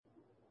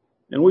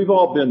And we've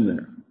all been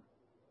there.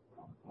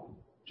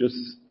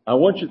 I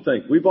want you to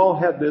think, we've all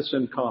had this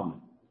in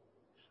common.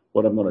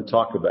 What I'm going to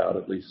talk about,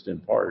 at least in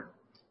part.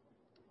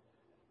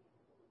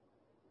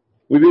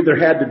 We've either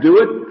had to do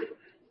it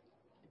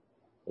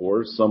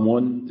or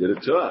someone did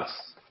it to us.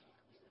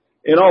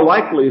 In all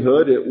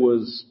likelihood, it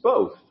was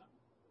both.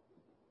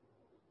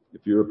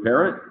 If you're a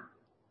parent,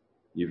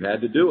 you've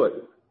had to do it.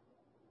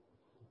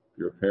 If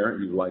you're a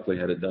parent, you've likely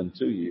had it done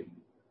to you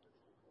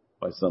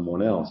by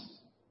someone else.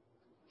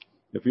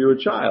 If you're a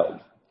child,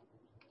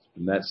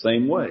 in that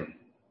same way,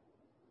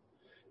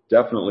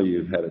 definitely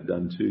you've had it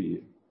done to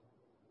you.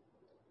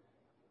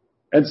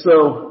 And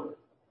so,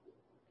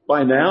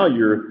 by now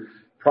you're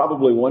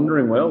probably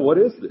wondering, well, what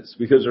is this?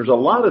 Because there's a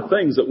lot of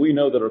things that we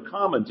know that are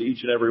common to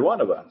each and every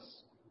one of us.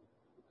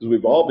 Because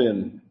we've all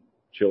been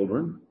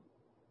children.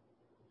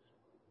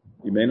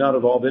 You may not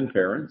have all been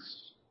parents.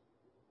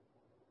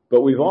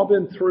 But we've all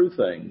been through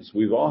things.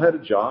 We've all had a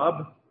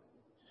job.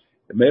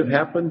 It may have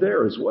happened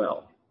there as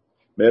well.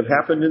 It may have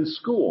happened in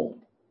school.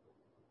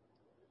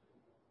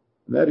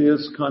 And that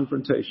is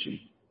confrontation.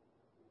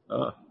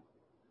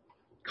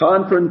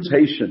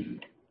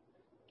 Confrontation.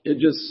 It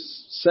just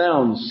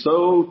sounds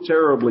so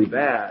terribly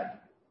bad.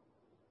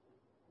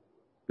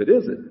 But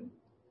is it?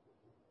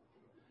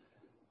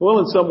 Well,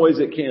 in some ways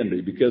it can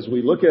be, because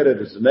we look at it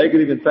as a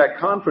negative. In fact,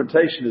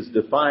 confrontation is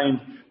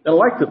defined, and I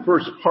like the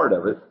first part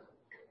of it,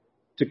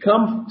 to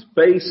come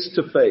face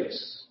to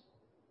face.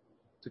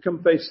 To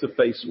come face to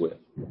face with.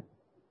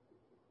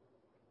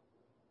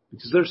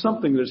 Because there's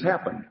something that's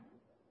happened.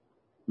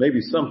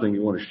 Maybe something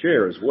you want to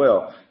share as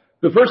well.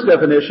 The first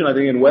definition, I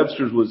think, in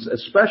Webster's was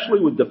especially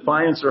with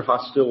defiance or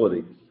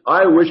hostility.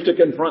 I wish to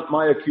confront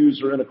my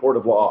accuser in a court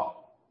of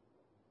law.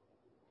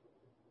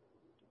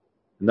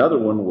 Another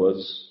one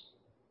was,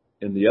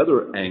 in the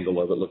other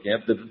angle of it, looking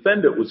at, the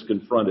defendant was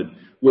confronted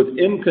with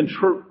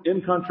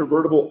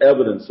incontrovertible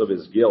evidence of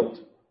his guilt.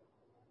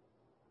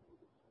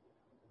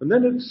 And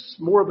then it's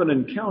more of an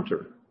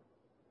encounter.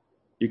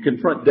 You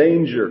confront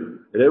danger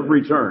at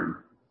every turn.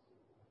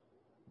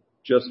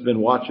 Just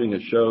been watching a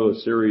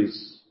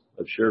series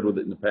I've shared with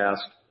it in the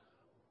past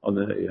on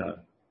the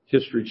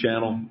History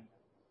Channel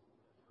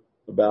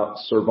about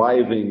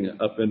surviving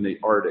up in the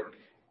Arctic.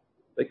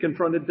 They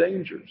confronted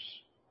dangers.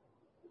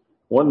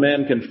 One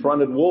man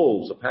confronted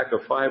wolves, a pack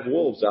of 5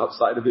 wolves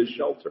outside of his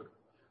shelter.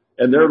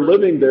 And they're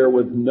living there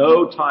with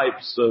no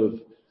types of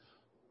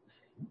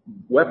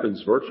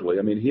weapons virtually.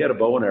 I mean, he had a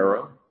bow and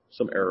arrow,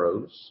 some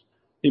arrows.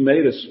 He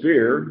made a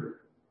spear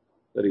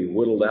that he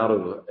whittled out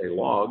of a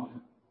log.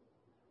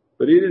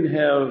 But he didn't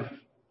have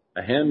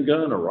a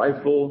handgun, a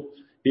rifle.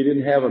 He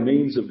didn't have a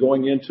means of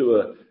going into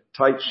a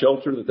tight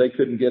shelter that they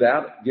couldn't get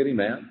him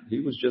at. He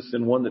was just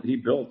in one that he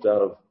built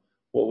out of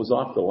what was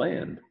off the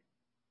land.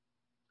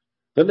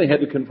 Then they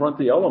had to confront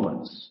the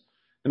elements.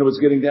 And it was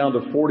getting down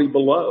to 40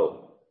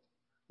 below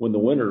when the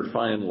winter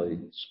finally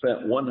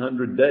spent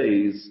 100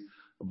 days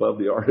above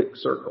the Arctic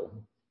Circle.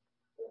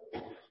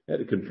 They had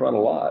to confront a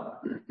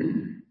lot.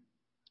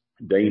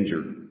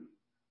 Danger.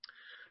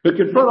 But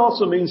confront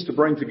also means to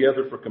bring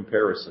together for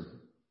comparison.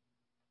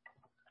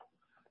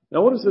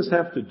 Now, what does this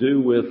have to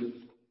do with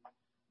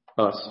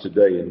us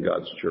today in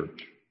God's church?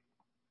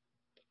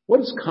 What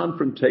does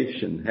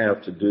confrontation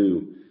have to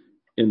do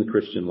in the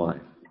Christian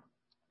life?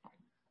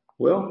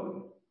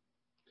 Well,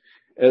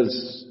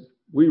 as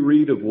we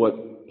read of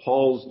what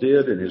Paul's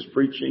did in his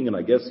preaching, and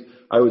I guess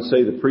I would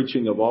say the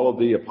preaching of all of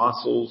the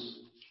apostles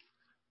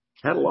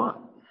had a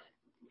lot.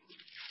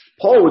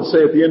 Paul would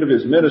say at the end of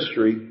his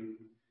ministry,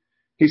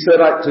 he said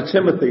to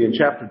Timothy in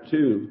chapter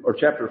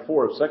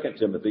 4 of 2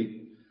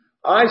 Timothy,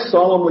 I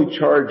solemnly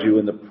charge you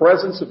in the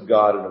presence of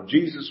God and of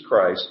Jesus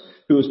Christ,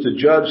 who is to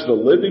judge the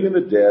living and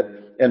the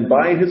dead, and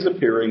by his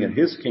appearing in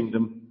his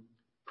kingdom,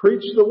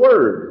 preach the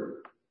word.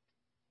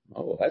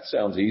 Oh, that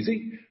sounds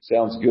easy.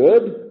 Sounds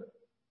good.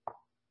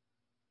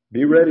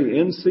 Be ready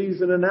in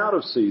season and out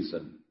of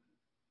season.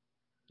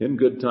 In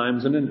good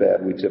times and in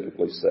bad, we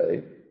typically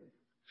say.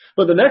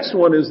 But the next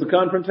one is the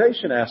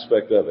confrontation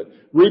aspect of it.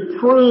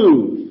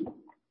 Reprove,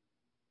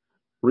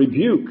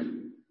 rebuke,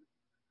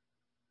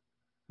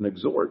 and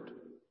exhort.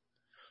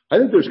 I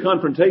think there's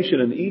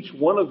confrontation in each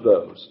one of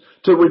those.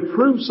 To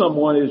reprove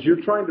someone is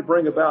you're trying to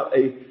bring about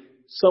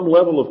some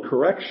level of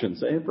correction.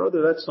 Say, hey,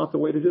 brother, that's not the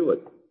way to do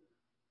it.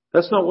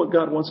 That's not what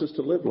God wants us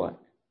to live like.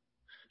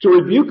 To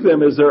rebuke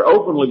them is they're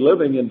openly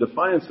living in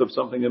defiance of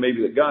something that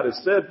maybe that God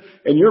has said,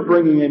 and you're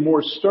bringing a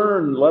more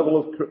stern level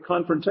of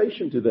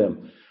confrontation to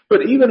them.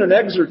 But even an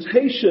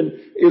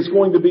exhortation is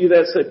going to be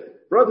that said,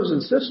 brothers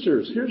and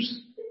sisters,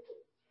 here's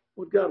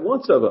what God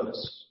wants of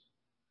us.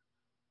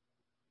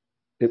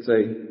 It's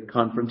a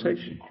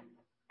confrontation.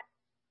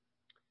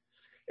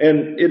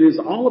 And it is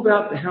all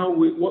about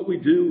what we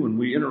do when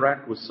we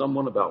interact with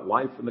someone about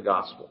life and the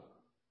gospel.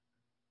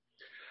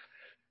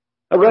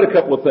 I read a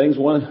couple of things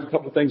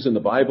in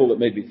the Bible that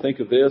made me think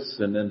of this,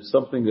 and then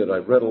something that I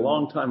read a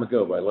long time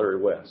ago by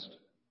Larry West.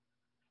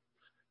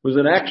 It was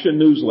an Action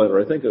newsletter,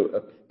 I think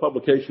a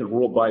publication of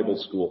World Bible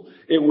School.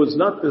 It was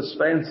not this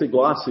fancy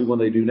glossy one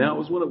they do now. It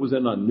was when it was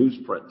in a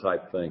newsprint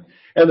type thing.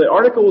 And the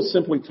article was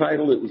simply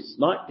titled, "It was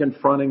not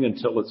confronting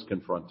until it's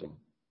confronting."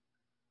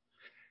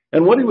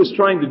 And what he was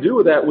trying to do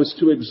with that was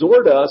to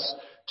exhort us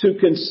to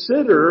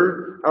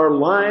consider our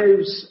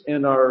lives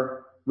and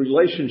our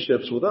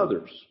relationships with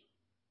others,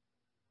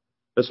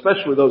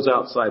 especially those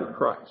outside of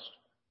Christ.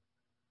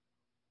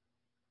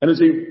 And as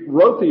he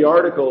wrote the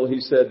article, he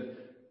said,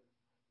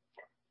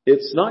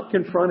 it's not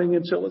confronting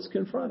until it's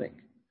confronting.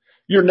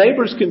 Your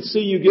neighbors can see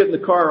you get in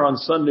the car on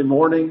Sunday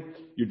morning.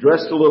 You're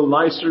dressed a little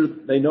nicer.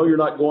 They know you're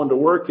not going to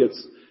work.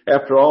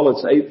 After all,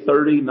 it's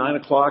 8:30, 9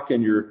 o'clock,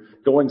 and you're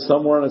going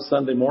somewhere on a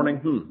Sunday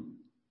morning.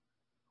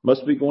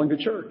 Must be going to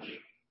church.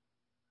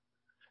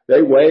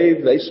 They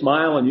wave, they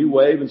smile, and you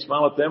wave and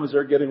smile at them as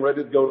they're getting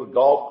ready to go to the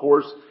golf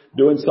course,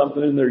 doing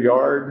something in their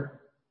yard.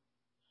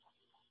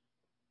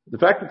 The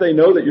fact that they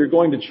know that you're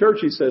going to church,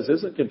 he says,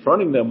 isn't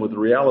confronting them with the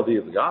reality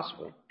of the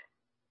gospel.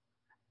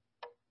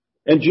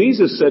 And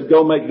Jesus said,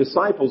 go make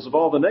disciples of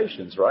all the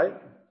nations, right?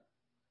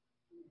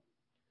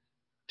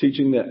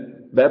 Teaching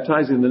that,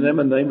 baptizing them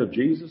in the name of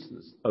Jesus,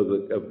 of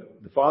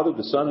the Father,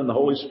 the Son, and the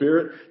Holy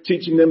Spirit,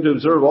 teaching them to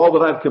observe all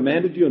that I've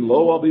commanded you, and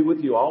lo, I'll be with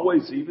you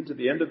always, even to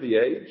the end of the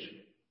age.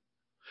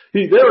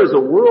 There is a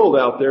world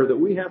out there that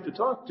we have to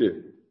talk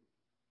to.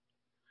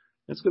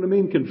 It's going to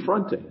mean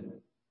confronting.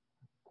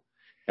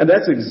 And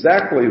that's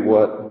exactly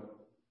what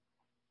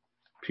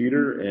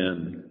Peter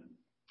and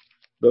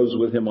those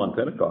with him on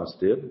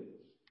Pentecost did.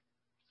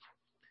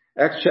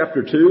 Acts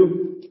chapter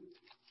 2.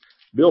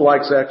 Bill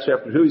likes Acts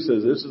chapter 2. He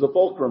says, this is the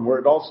fulcrum where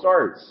it all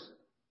starts.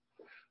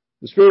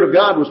 The Spirit of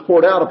God was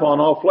poured out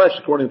upon all flesh,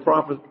 according to the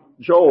prophet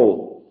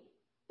Joel.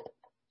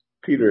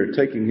 Peter,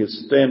 taking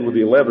his stand with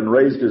the 11,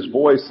 raised his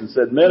voice and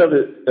said, men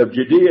of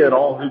Judea and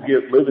all who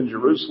live in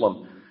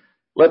Jerusalem,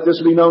 let this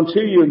be known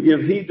to you and give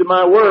heed to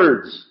my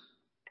words.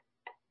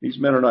 These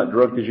men are not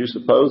drunk as you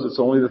suppose. It's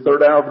only the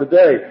third hour of the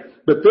day.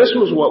 But this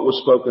was what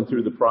was spoken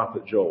through the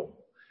prophet Joel.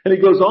 And he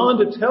goes on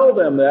to tell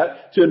them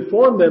that, to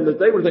inform them that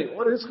they were thinking,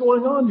 what is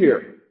going on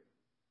here?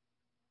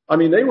 I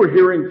mean, they were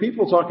hearing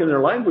people talking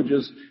their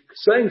languages,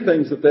 saying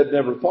things that they'd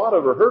never thought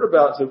of or heard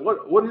about. And said,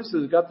 what is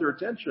this that got their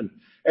attention?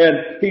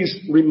 And he's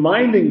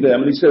reminding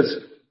them, and he says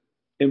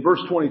in verse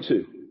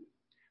 22,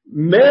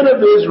 men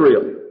of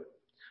Israel,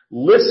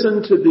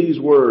 listen to these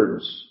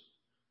words.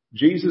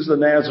 Jesus the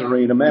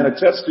Nazarene, a man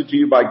attested to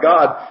you by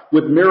God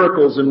with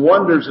miracles and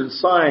wonders and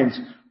signs,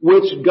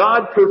 which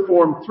God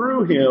performed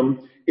through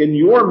him in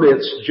your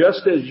midst,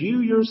 just as you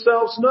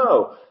yourselves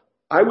know.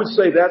 I would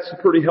say that's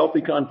a pretty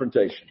healthy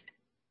confrontation.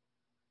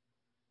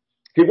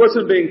 He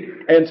wasn't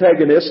being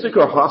antagonistic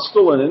or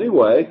hostile in any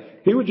way.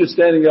 He was just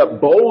standing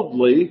up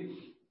boldly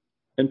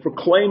and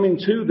proclaiming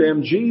to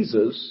them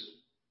Jesus,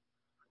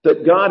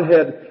 that God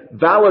had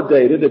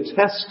validated,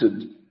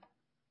 attested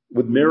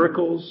with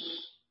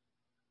miracles.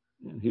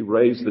 He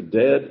raised the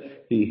dead.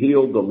 He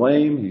healed the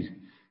lame. He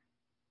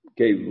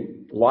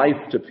gave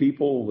life to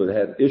people that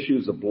had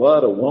issues of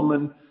blood, a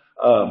woman.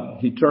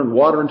 He turned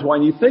water into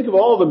wine. You think of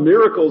all the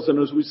miracles, and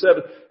as we said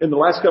in the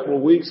last couple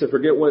of weeks, I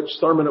forget which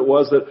sermon it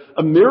was, that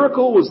a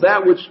miracle was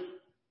that which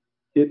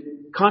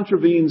it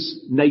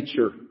contravenes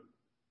nature.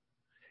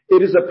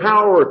 It is a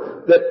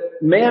power that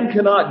man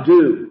cannot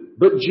do,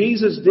 but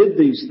Jesus did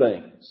these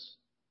things.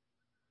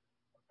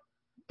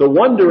 The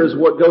wonder is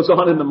what goes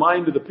on in the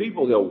mind of the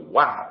people. They go,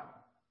 wow.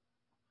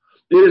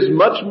 It is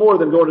much more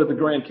than going to the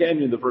Grand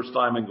Canyon the first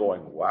time and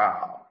going,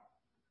 wow.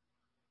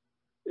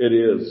 It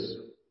is,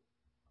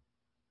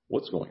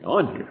 what's going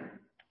on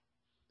here?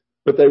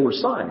 But they were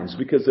signs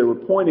because they were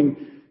pointing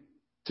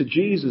to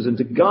Jesus and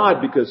to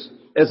God, because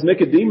as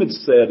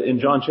Nicodemus said in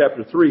John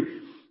chapter 3,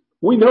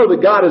 we know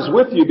that God is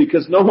with you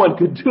because no one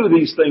could do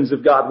these things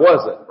if God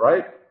wasn't,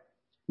 right?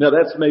 Now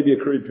that's maybe a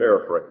crude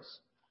paraphrase.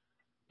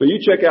 But you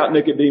check out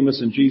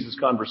Nicodemus and Jesus'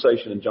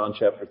 conversation in John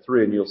chapter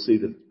 3 and you'll see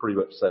that it pretty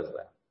much says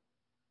that.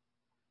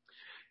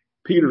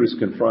 Peter is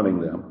confronting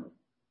them.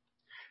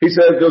 He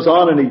goes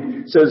on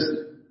and he says,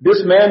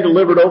 this man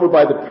delivered over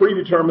by the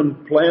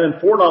predetermined plan and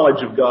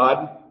foreknowledge of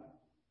God,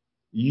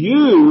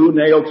 you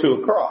nailed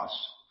to a cross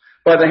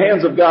by the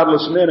hands of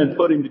godless men and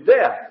put him to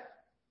death.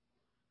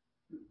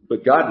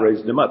 But God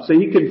raised him up. So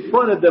he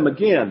confronted them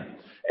again.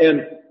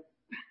 And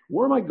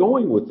where am I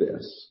going with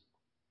this?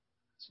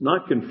 It's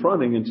not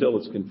confronting until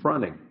it's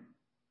confronting.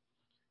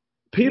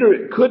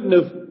 Peter couldn't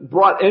have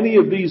brought any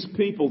of these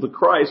people to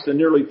Christ, and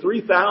nearly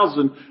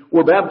 3,000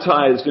 were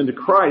baptized into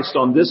Christ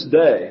on this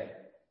day.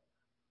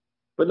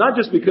 But not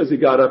just because he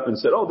got up and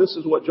said, oh, this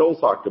is what Joel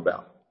talked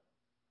about.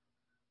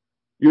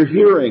 You're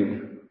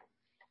hearing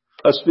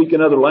us speak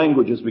in other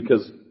languages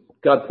because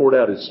God poured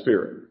out his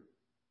Spirit.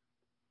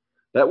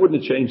 That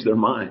wouldn't have changed their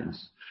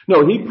minds.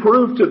 No, he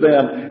proved to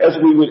them,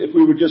 if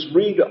we would just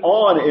read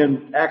on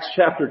in Acts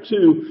chapter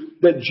 2,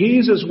 that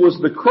Jesus was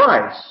the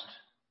Christ.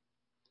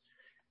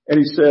 And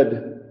he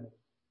said,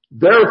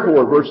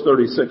 therefore, verse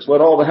 36,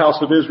 let all the house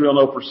of Israel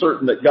know for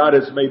certain that God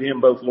has made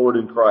him both Lord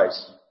and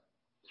Christ.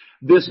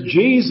 This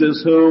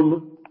Jesus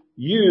whom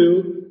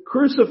you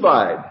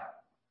crucified.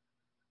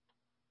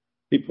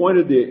 He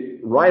pointed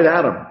right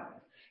at him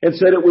and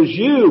said, it was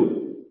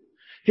you.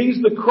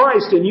 He's the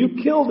Christ and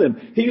you killed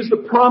him. He's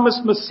the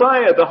promised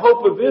Messiah, the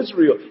hope of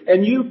Israel,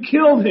 and you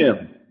killed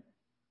him.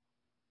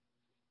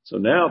 So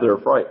now they're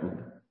frightened.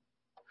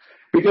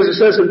 Because it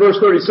says in verse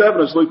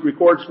 37, as Luke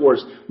records for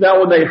us, now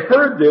when they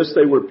heard this,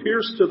 they were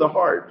pierced to the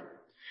heart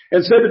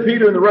and said to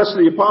Peter and the rest of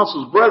the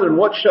apostles, brethren,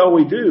 what shall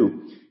we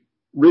do?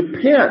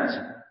 Repent,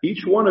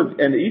 each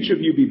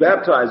of you be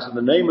baptized in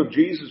the name of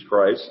Jesus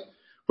Christ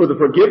for the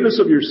forgiveness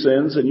of your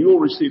sins, and you will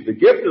receive the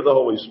gift of the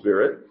Holy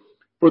Spirit.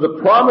 For the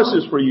promise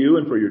is for you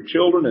and for your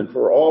children and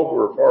for all who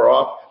are far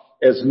off,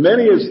 as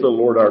many as the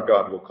Lord our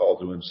God will call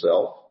to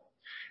himself.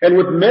 And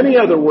with many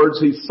other words,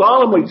 he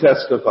solemnly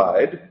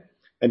testified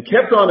and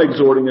kept on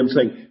exhorting them,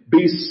 saying,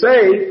 be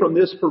saved from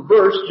this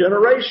perverse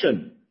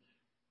generation.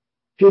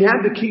 He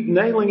had to keep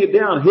nailing it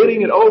down,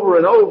 hitting it over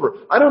and over.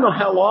 I don't know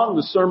how long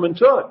the sermon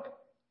took.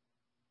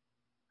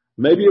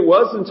 Maybe it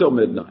was until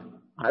midnight.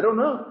 I don't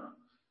know.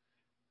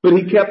 But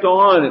he kept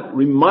on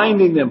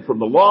reminding them from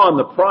the law and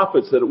the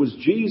prophets that it was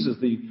Jesus,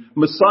 the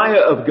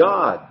Messiah of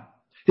God.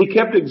 He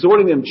kept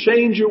exhorting them,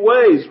 change your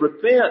ways,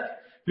 repent,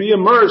 be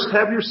immersed,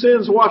 have your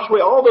sins washed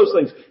away, all those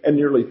things. And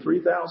nearly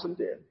 3,000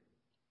 did.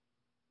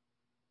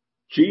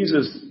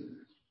 Jesus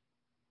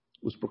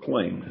was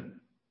proclaimed.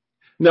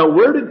 Now,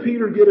 where did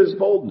Peter get his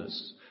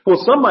boldness?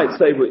 Well, some might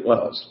say,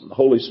 well, it's the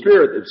Holy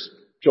Spirit, it's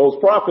Joel's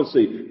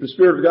prophecy, the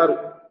Spirit of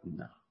God.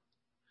 No.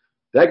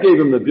 That gave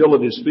him the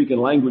ability to speak in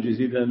languages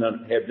he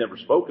had never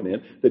spoken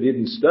in, that he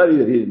didn't study,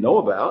 that he didn't know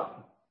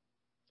about.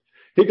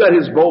 He got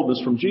his boldness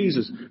from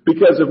Jesus.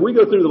 Because if we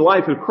go through the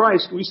life of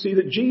Christ, we see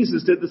that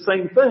Jesus did the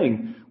same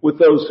thing with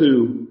those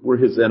who were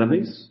his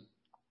enemies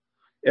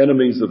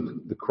of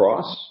the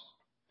cross.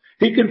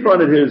 He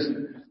confronted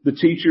the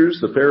teachers,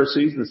 the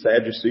Pharisees and the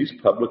Sadducees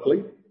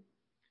publicly.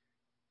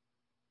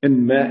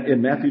 In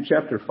Matthew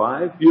chapter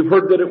 5, you've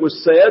heard that it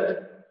was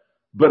said,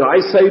 but I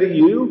say to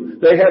you,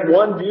 they had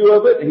one view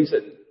of it, and he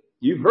said,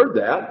 you've heard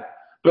that,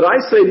 but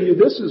I say to you,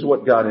 this is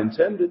what God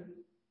intended.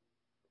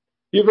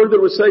 You've heard that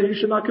it was said, you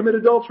should not commit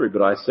adultery,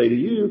 but I say to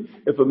you,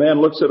 if a man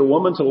looks at a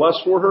woman to lust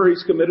for her,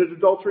 he's committed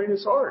adultery in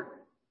his heart.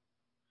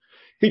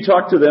 He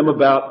talked to them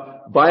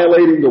about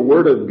violating the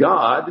word of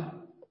God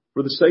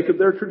for the sake of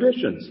their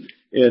traditions.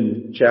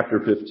 In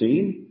chapter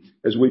 15,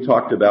 as we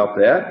talked about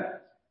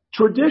that,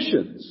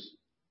 traditions.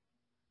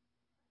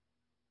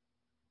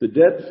 The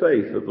dead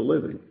faith of the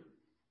living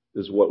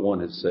is what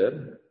one has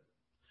said.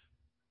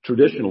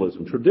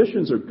 Traditionalism.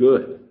 Traditions are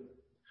good.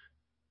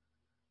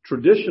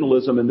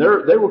 Traditionalism, and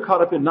they were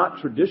caught up in not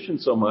tradition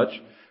so much,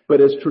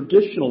 but as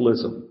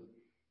traditionalism.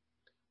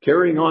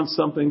 Carrying on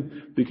something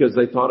because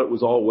they thought it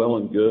was all well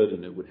and good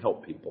and it would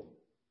help people.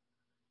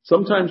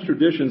 Sometimes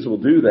traditions will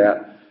do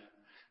that,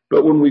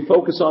 but when we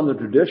focus on the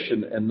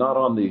tradition and not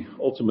on the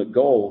ultimate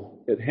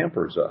goal, it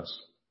hampers us.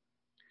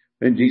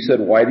 And he said,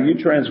 why do you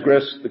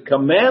transgress the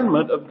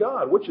commandment of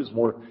God? Which is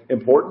more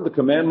important, the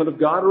commandment of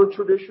God or a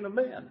tradition of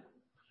man?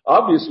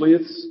 Obviously,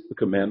 it's the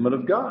commandment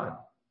of God.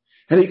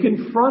 And he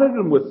confronted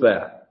them with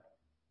that.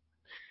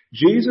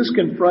 Jesus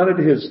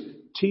confronted his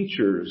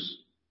teachers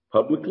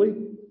publicly.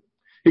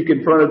 He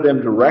confronted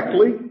them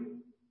directly.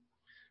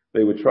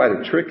 They would try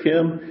to trick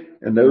him.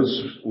 And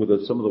those were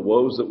some of the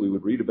woes that we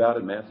would read about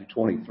in Matthew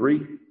 23.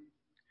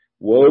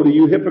 Woe to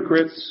you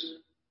hypocrites.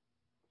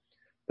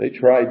 They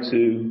tried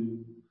to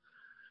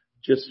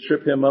just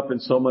trip him up in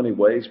so many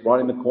ways. Brought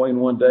him the coin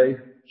one day.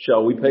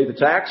 Shall we pay the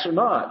tax or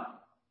not?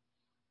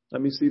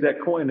 Let me see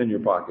that coin in your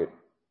pocket.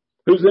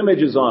 Whose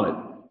image is on it?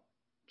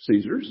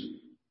 Caesar's.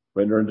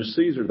 Render unto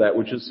Caesar that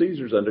which is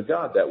Caesar's, unto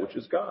God that which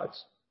is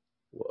God's.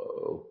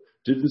 Whoa.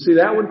 Didn't see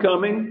that one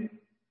coming.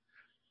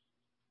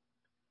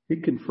 He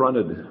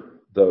confronted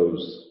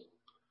those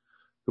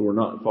who were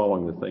not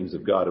following the things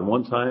of God. And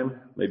one time,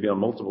 maybe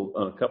on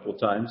a couple of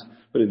times,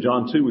 but in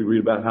John 2 we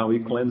read about how he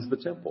cleansed the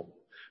temple.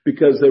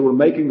 Because they were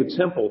making the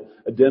temple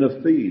a den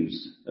of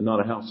thieves and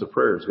not a house of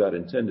prayer as God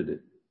intended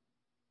it.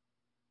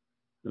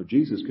 No,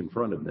 Jesus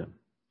confronted them.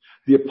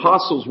 The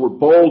apostles were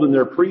bold in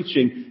their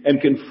preaching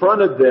and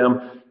confronted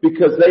them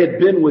because they had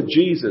been with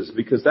Jesus.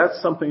 Because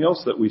that's something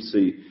else that we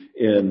see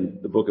in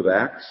the book of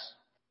Acts.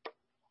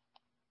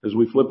 As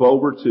we flip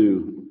over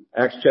to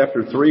Acts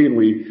chapter 3 and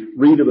we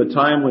read of a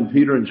time when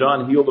Peter and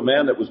John healed a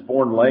man that was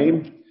born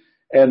lame.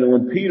 And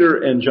when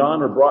Peter and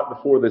John are brought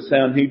before the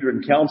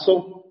Sanhedrin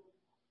council,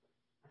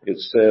 it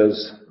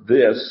says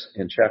this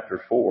in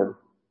chapter 4,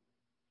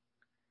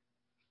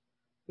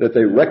 that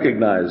they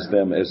recognized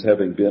them as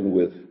having been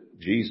with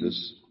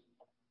Jesus.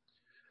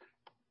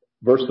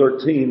 Verse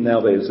 13, now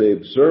as they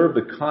observed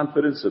the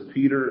confidence of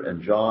Peter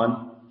and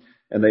John,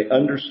 and they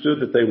understood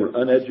that they were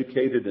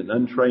uneducated and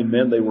untrained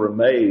men, they were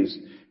amazed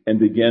and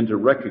began to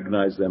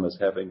recognize them as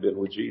having been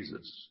with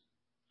Jesus.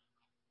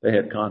 They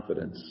had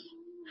confidence.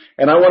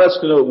 And I want us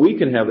to know that we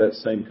can have that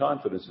same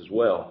confidence as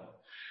well.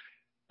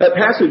 That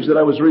passage that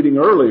I was reading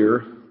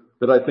earlier,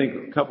 that I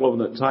think a couple of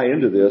them that tie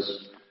into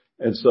this,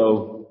 and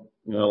so,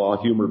 I'll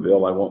humor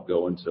Bill, I won't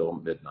go until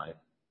midnight.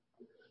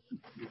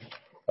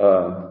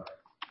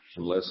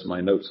 unless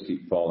my notes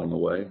keep falling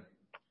away.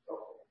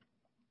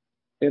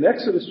 In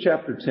Exodus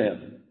chapter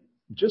 10,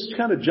 just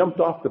kind of jumped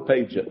off the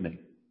page at me.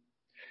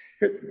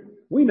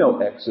 We know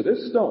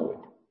Exodus, don't we?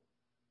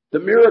 The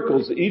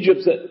miracles,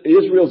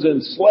 Israel's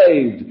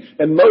enslaved,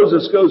 and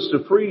Moses goes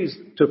to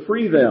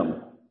free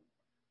them.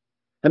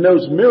 And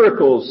those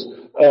miracles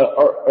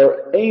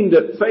are aimed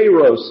at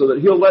Pharaoh so that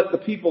he'll let the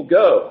people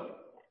go.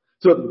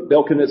 So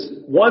they'll convince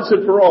once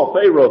and for all,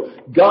 Pharaoh,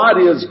 God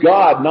is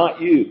God,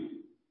 not you.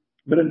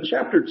 But in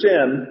chapter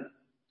 10,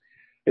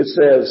 it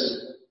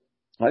says,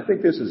 I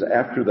think this is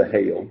after the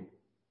hail.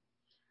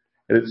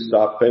 And it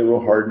stopped,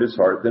 Pharaoh hardened his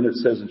heart. Then it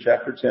says in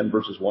chapter 10,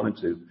 verses 1 and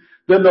 2,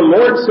 Then the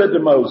Lord said to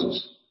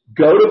Moses,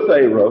 Go to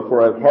Pharaoh,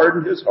 for I have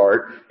hardened his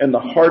heart and the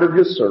heart of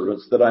his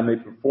servants, that I may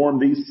perform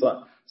these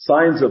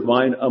signs of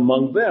mine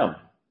among them.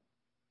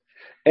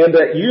 And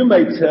that you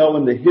may tell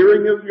in the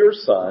hearing of your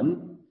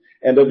son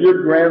and of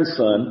your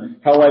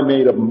grandson how I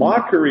made a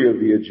mockery of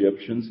the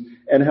Egyptians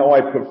and how I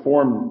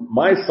performed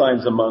my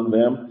signs among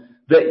them,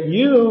 that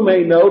you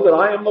may know that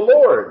I am the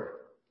Lord.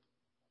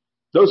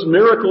 Those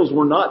miracles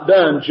were not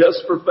done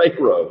just for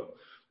Pharaoh.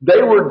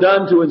 They were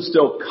done to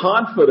instill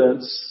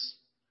confidence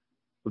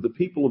of the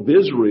people of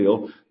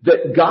Israel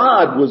that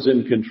God was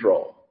in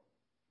control.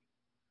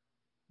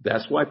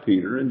 That's why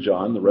Peter and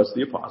John, the rest of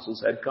the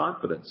apostles, had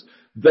confidence.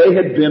 They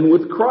had been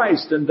with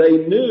Christ and they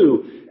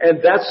knew. And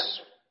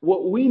that's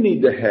what we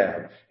need to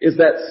have, is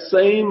that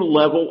same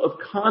level of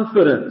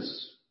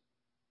confidence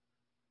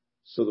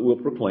so that we'll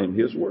proclaim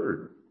His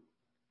word.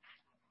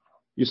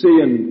 You see,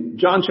 in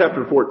John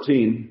chapter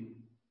 14,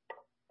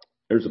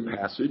 there's a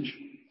passage.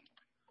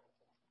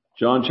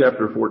 John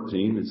chapter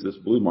 14 is this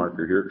blue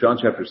marker here. John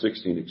chapter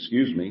 16,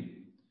 excuse me.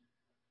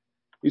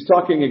 He's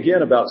talking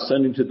again about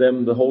sending to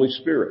them the Holy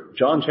Spirit.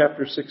 John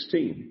chapter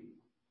 16.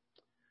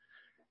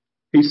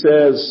 He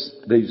says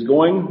that he's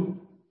going,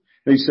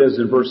 and he says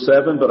in verse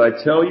 7, But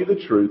I tell you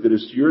the truth, it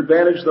is to your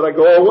advantage that I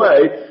go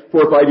away.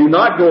 For if I do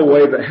not go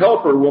away, the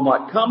Helper will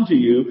not come to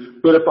you.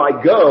 But if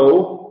I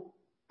go,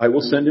 I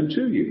will send him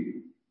to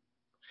you.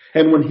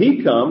 And when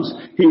he comes,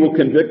 he will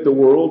convict the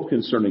world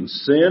concerning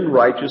sin,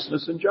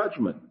 righteousness, and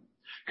judgment.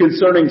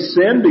 Concerning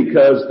sin,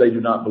 because they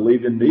do not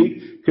believe in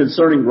me.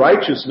 Concerning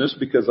righteousness,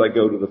 because I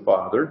go to the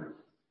Father,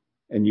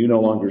 and you no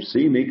longer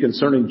see me.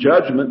 Concerning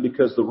judgment,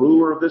 because the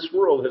ruler of this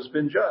world has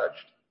been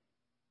judged.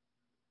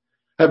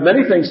 I have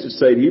many things to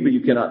say to you, but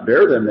you cannot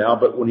bear them now.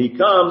 But when he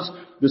comes,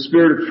 the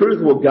Spirit of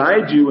truth will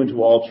guide you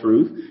into all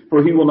truth.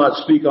 For he will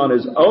not speak on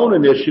his own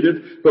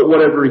initiative, but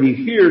whatever he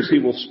hears, he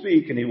will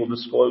speak, and he will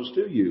disclose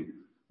to you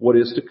what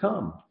is to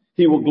come.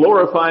 He will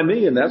glorify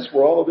me, and that's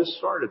where all of this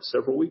started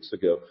several weeks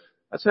ago.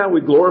 That's how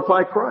we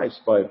glorify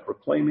Christ, by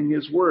proclaiming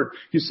His word.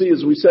 You see,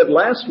 as we said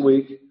last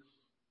week,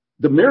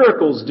 the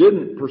miracles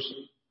didn't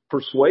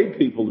persuade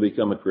people to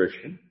become a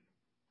Christian.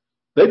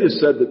 They just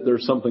said that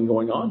there's something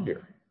going on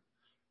here.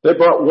 They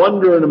brought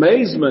wonder and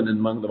amazement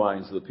among the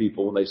minds of the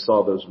people when they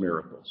saw those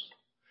miracles.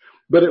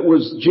 But it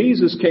was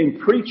Jesus came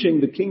preaching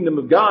the kingdom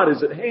of God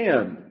is at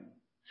hand.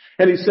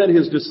 And He sent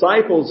His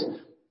disciples,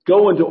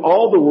 Go into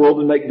all the world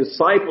and make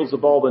disciples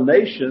of all the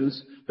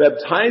nations,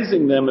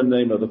 baptizing them in the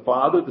name of the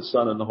Father, the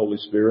Son, and the Holy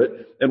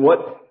Spirit. And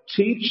what?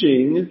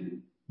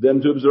 Teaching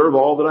them to observe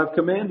all that I've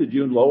commanded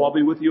you. And lo, I'll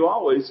be with you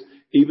always,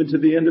 even to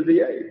the end of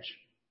the age.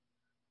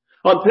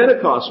 On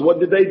Pentecost, what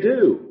did they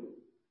do?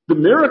 The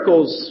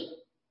miracles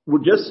were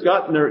just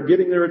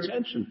getting their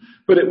attention.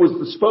 But it was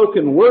the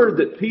spoken word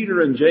that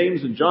Peter and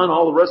James and John,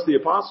 all the rest of the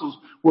apostles,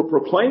 were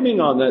proclaiming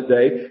on that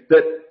day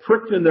that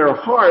pricked in their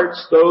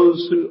hearts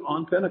those who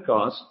on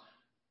Pentecost,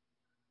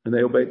 and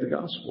they obeyed the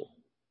gospel.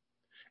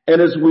 And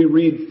as we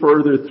read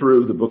further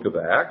through the book of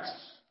Acts,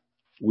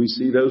 we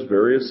see those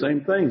various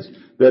same things.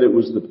 That it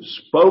was the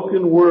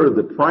spoken word,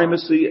 the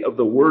primacy of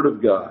the word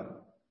of God.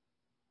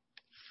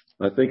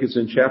 I think it's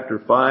in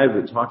chapter 5,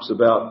 it talks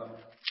about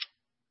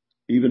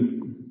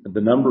even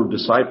the number of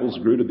disciples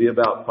grew to be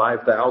about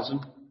 5,000.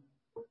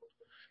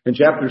 In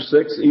chapter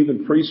 6,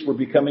 even priests were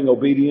becoming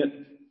obedient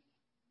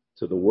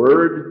to the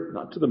word,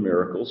 not to the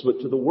miracles, but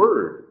to the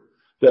word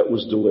that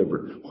was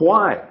delivered.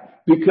 Why?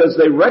 Because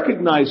they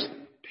recognized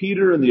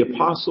Peter and the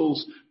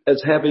apostles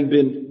as having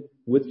been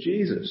with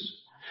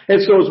Jesus.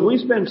 And so as we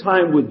spend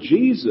time with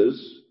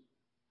Jesus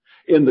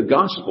in the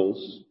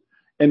Gospels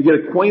and get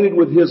acquainted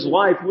with His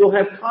life, we'll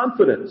have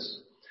confidence.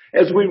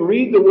 As we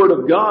read the Word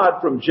of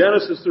God from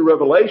Genesis through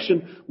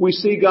Revelation, we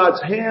see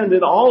God's hand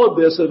in all of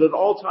this, and it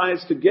all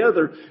ties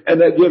together,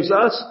 and that gives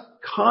us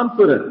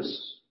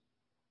confidence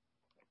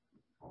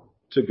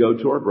to go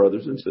to our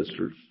brothers and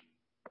sisters,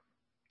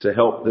 to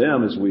help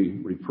them as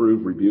we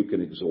reprove, rebuke,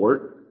 and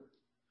exhort.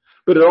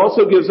 But it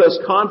also gives us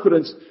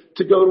confidence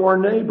to go to our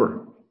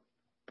neighbor.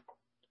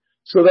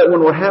 So that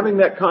when we're having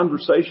that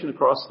conversation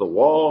across the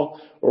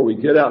wall, or we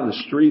get out in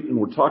the street and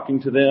we're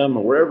talking to them,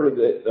 or wherever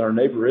our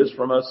neighbor is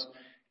from us,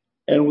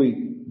 and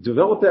we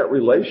develop that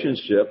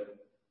relationship,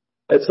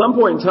 at some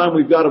point in time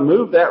we've got to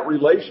move that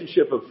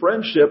relationship of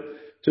friendship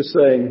to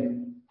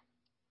saying,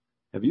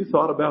 have you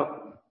thought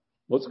about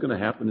what's going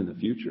to happen in the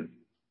future?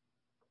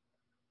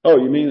 Oh,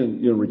 you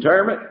mean in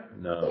retirement?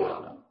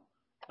 No.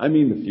 I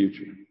mean the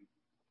future.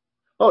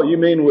 Oh, you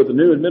mean with the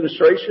new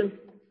administration?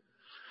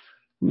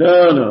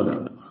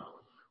 No.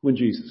 When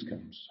Jesus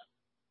comes.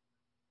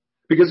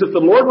 Because if the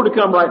Lord were to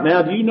come right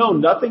now, do you know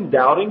nothing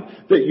doubting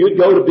that you'd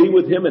go to be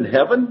with Him in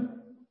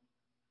heaven?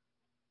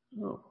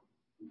 No.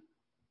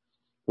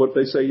 What if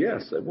they say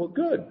yes? Well,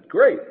 good,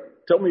 great.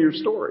 Tell me your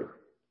story.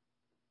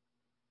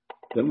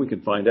 Then we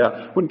can find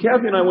out. When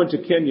Kathy and I went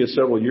to Kenya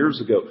several years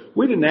ago,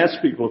 we didn't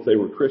ask people if they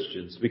were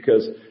Christians,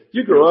 because if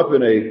you grow up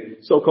in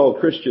a so-called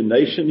Christian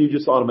nation, you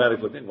just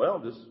automatically think, well,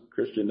 this is a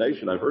Christian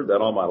nation. I've heard that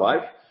all my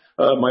life.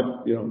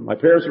 My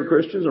parents were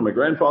Christians, or my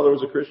grandfather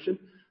was a Christian.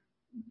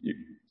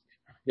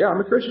 Yeah, I'm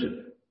a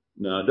Christian.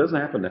 No, it doesn't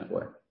happen that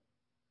way.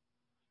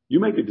 You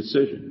make a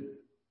decision.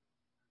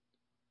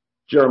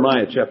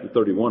 Jeremiah chapter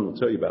 31 will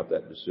tell you about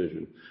that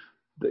decision.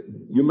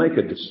 You make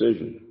a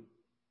decision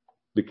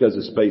because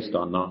it's based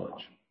on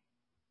knowledge.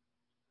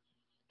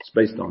 It's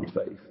based on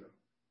faith.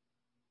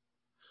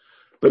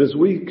 But as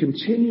we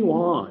continue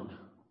on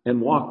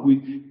and walk,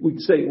 we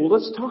say, well,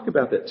 let's talk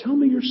about that. Tell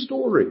me your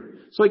story.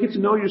 So I get to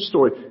know your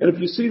story. And if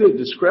you see the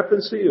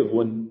discrepancy of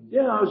when,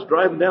 I was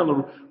driving down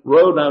the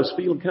road and I was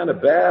feeling kind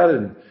of bad,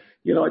 and,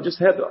 I just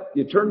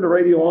you turned the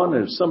radio on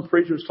and some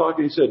preacher was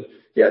talking, he said,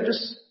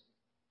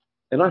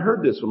 and I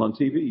heard this one on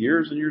TV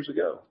years and years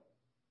ago.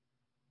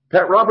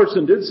 Pat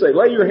Robertson did say,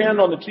 lay your hand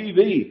on the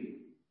TV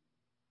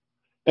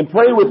and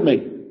pray with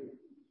me,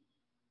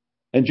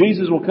 and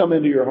Jesus will come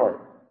into your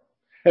heart.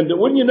 And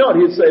wouldn't you know it,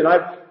 he'd say,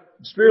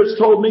 Spirit's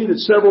told me that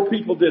several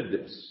people did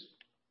this.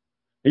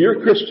 And you're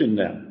a Christian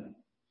now.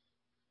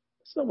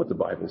 That's not what the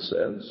Bible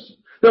says.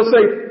 They'll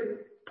say,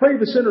 pray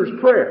the sinner's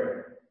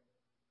prayer.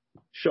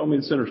 Show me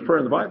the sinner's prayer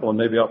in the Bible and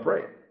maybe I'll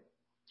pray.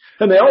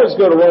 And they always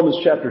go to Romans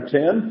chapter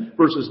 10,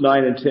 verses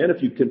 9 and 10.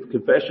 If you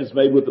confessions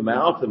made with the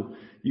mouth and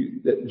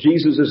that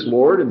Jesus is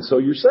Lord, and so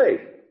you're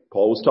saved.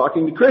 Paul was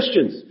talking to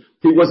Christians.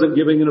 He wasn't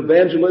giving an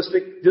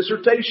evangelistic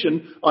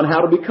dissertation on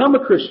how to become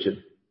a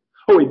Christian.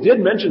 Oh, he did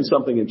mention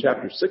something in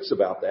chapter 6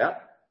 about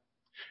that.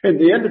 At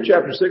the end of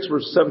chapter 6,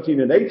 verses 17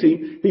 and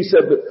 18, he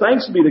said, but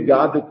thanks be to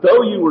God that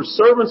though you were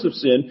servants of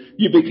sin,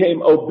 you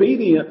became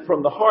obedient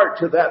from the heart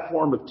to that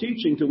form of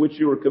teaching to which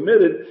you were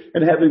committed,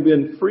 and having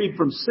been freed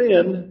from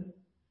sin,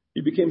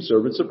 you became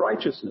servants of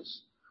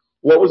righteousness.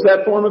 What was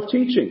that form of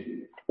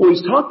teaching? Well,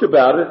 he's talked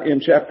about it in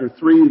chapter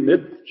 3,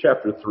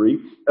 mid-chapter 3,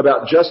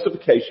 about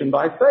justification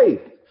by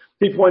faith.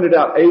 He pointed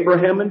out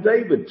Abraham and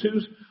David,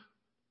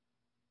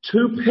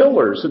 two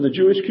pillars in the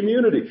Jewish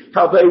community,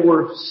 how they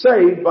were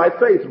saved by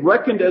faith,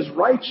 reckoned as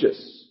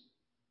righteous.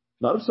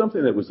 Not of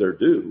something that was their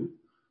due,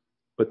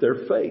 but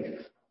their faith.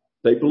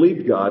 They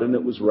believed God and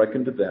it was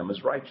reckoned to them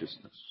as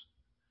righteousness.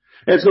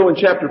 And so in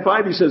chapter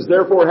 5 he says,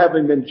 therefore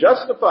having been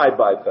justified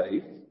by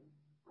faith,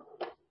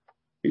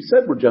 he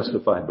said we're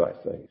justified by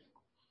faith.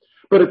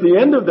 But at the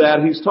end of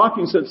that, he's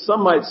talking, since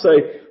some might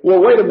say,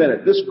 well, wait a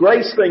minute, this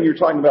grace thing you're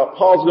talking about,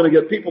 Paul's going to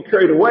get people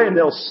carried away and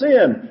they'll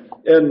sin.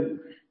 And,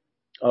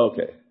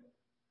 okay.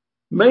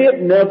 May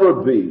it never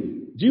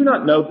be. Do you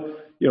not know,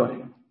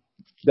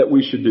 that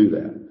we should do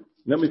that?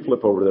 Let me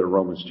flip over there to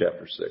Romans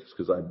chapter 6,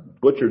 because I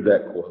butchered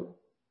that quote.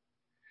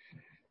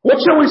 What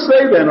shall we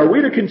say then? Are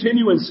we to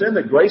continue in sin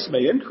that grace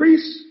may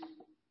increase?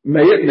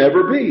 May it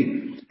never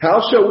be.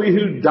 How shall we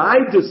who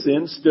died to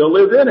sin still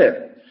live in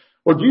it?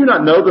 Or do you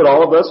not know that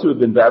all of us who have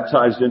been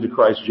baptized into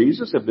Christ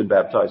Jesus have been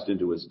baptized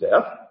into his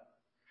death?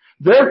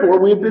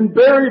 Therefore we have been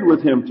buried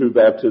with him through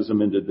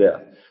baptism into death,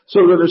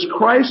 so that as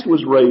Christ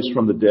was raised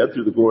from the dead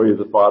through the glory of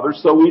the Father,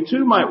 so we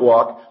too might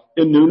walk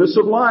in newness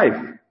of life.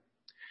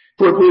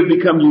 For if we have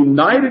become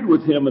united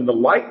with him in the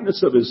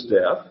likeness of his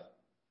death,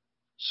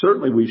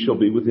 certainly we shall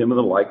be with him in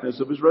the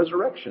likeness of his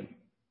resurrection.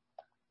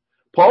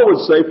 Paul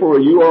would say, for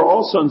you are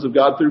all sons of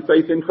God through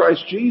faith in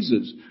Christ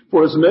Jesus.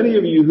 For as many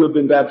of you who have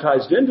been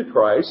baptized into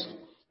Christ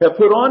have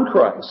put on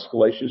Christ.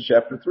 Galatians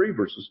chapter 3,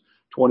 verses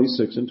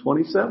 26 and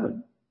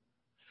 27.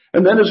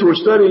 And then as we're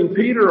studying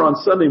Peter on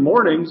Sunday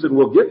mornings, and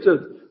we'll get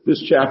to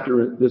this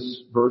chapter,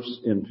 this verse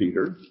in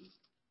Peter,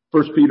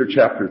 1 Peter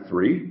chapter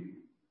 3,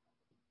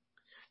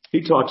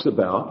 he talks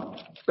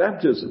about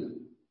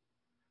baptism.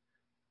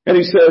 And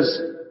he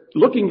says,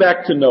 looking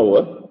back to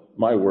Noah,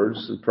 my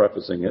words and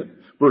prefacing it,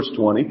 verse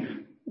 20,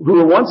 who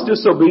were once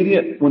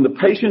disobedient when the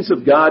patience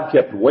of God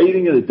kept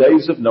waiting in the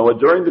days of Noah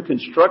during the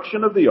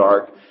construction of the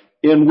ark,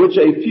 in which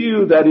a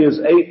few, that is,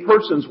 8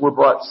 persons, were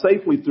brought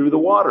safely through the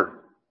water.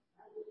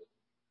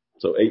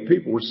 So 8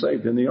 people were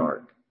saved in the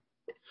ark.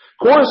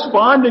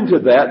 Corresponding to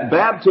that,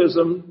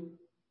 baptism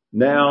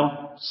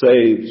now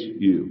saves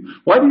you.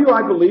 Why do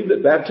I believe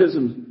that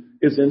baptism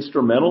is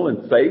instrumental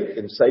in faith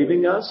in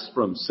saving us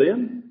from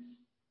sin?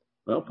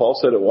 Well, Paul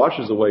said it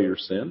washes away your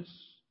sins.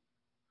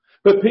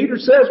 But Peter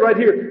says right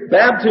here,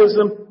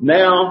 baptism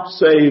now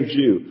saves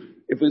you.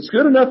 If it's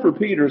good enough for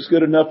Peter, it's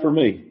good enough for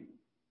me.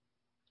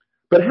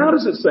 But how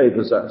does it save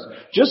us?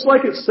 Just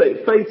like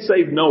faith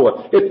saved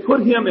Noah, it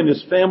put him and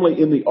his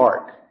family in the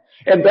ark.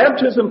 And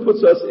baptism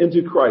puts us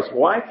into Christ.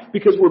 Why?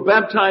 Because we're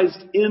baptized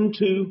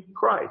into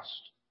Christ,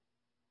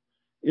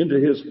 into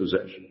his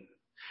possession.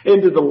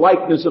 into the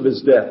likeness of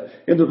his death,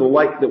 into the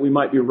light that we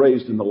might be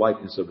raised in the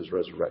likeness of his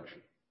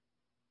resurrection.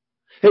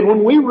 And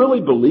when we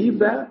really believe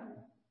that,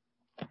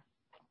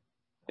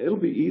 it'll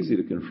be easy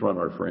to confront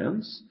our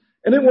friends.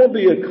 And it won't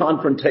be a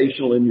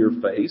confrontational in your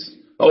face.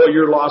 Oh,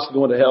 you're lost and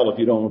going to hell if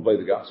you don't obey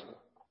the gospel.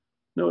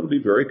 No, it'll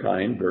be very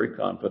kind, very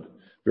confident,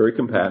 very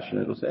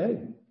compassionate. It'll say, hey,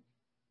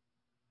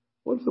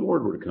 what if the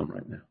Lord were to come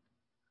right now?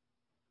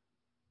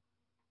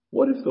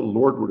 What if the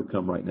Lord were to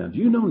come right now? Do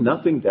you know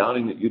nothing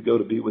doubting that you'd go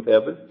to be with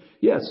heaven?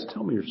 Yes,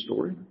 tell me your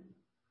story.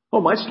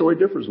 Oh, my story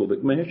differs a little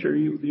bit. May I share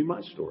with you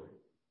my story?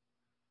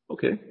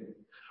 Okay.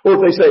 Or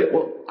if they say,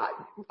 well,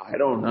 I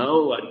don't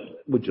know.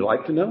 Would you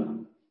like to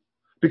know?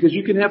 Because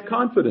you can have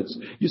confidence.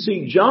 You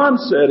see, John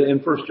said in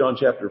 1 John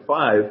chapter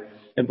 5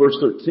 and verse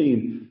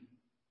 13,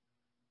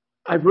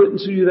 I've written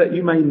to you that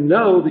you may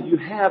know that you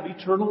have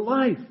eternal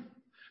life.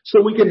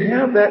 So we can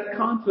have that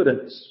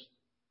confidence.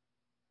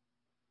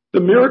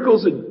 The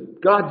miracles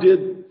that God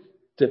did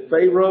to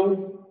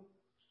Pharaoh,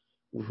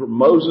 for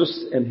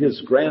Moses and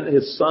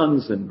his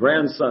sons and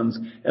grandsons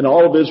and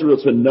all of Israel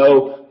to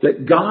know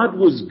that God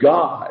was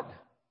God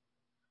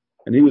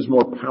and he was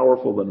more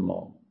powerful than them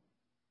all.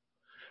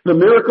 The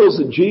miracles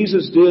that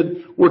Jesus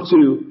did were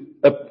to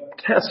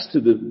attest to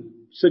the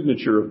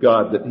signature of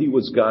God that he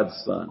was God's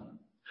son.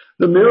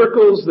 The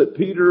miracles that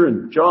Peter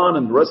and John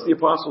and the rest of the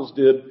apostles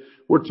did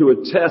were to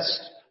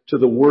attest to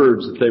the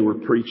words that they were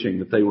preaching,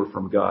 that they were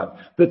from God,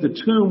 that the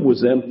tomb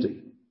was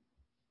empty.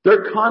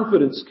 Their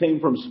confidence came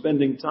from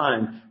spending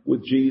time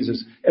with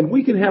Jesus. And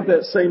we can have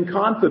that same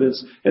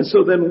confidence. And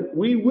so then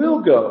we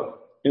will go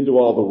into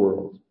all the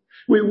world.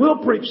 We will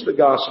preach the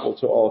gospel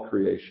to all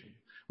creation.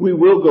 We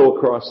will go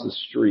across the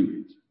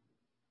street.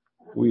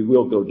 We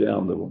will go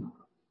down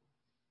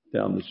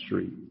the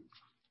street.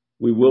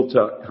 We will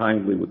talk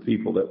kindly with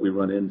people that we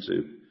run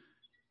into.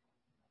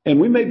 And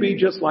we may be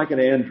just like an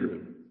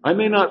Andrew. I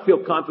may not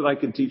feel confident I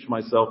can teach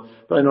myself,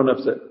 but I know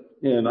enough that,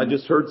 and I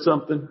just heard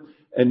something,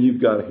 and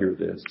you've got to hear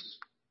this.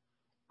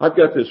 I've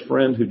got this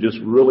friend who just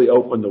really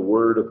opened the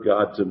Word of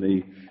God to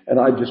me, and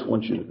I just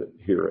want you to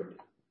hear it.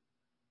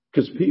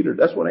 Because Peter,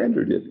 that's what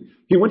Andrew did.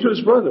 He went to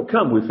his brother.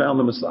 Come, we found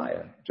the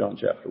Messiah. John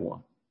chapter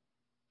 1.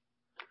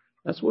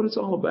 That's what it's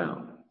all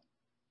about.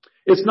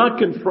 It's not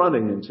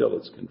confronting until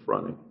it's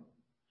confronting.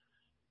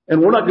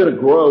 And we're not going to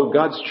grow.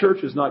 God's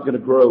church is not going to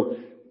grow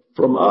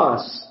from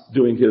us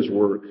doing his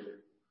work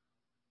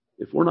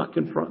if we're not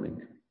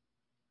confronting.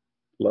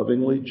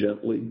 Lovingly,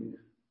 gently,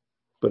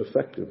 but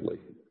effectively.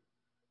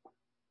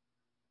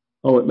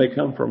 Oh, it may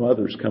come from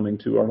others coming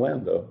to our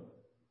land, though.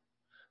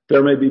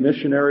 There may be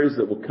missionaries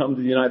that will come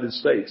to the United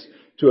States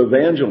to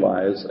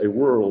evangelize a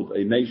world,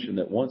 a nation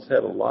that once had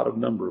a lot of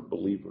number of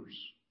believers.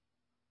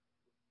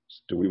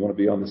 Do we want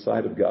to be on the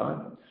side of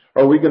God?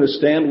 Are we going to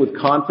stand with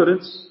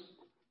confidence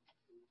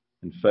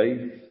and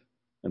faith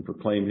and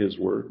proclaim his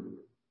word?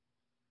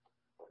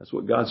 That's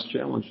what God's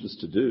challenged us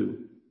to do,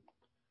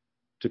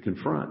 to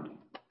confront,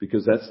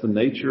 because that's the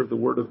nature of the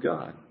word of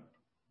God.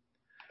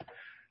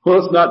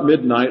 Well, it's not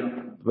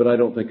midnight, but I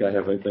don't think I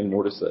have anything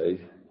more to say.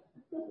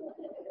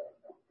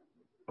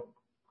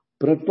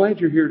 But I'm glad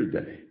you're here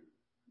today.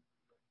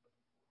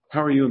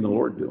 How are you and the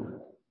Lord doing?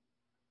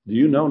 Do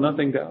you know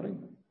nothing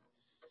doubting?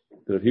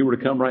 That if he were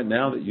to come right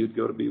now, that you'd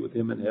go to be with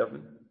him in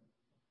heaven?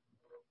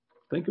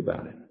 Think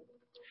about it.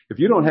 If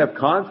you don't have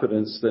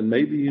confidence, then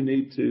maybe you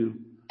need to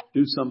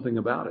do something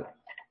about it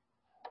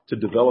to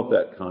develop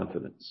that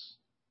confidence.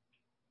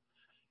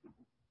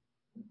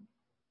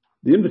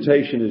 The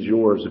invitation is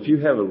yours. If you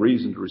have a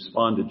reason to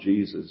respond to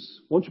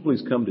Jesus, won't you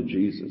please come to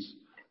Jesus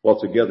while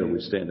together we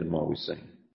stand and while we sing.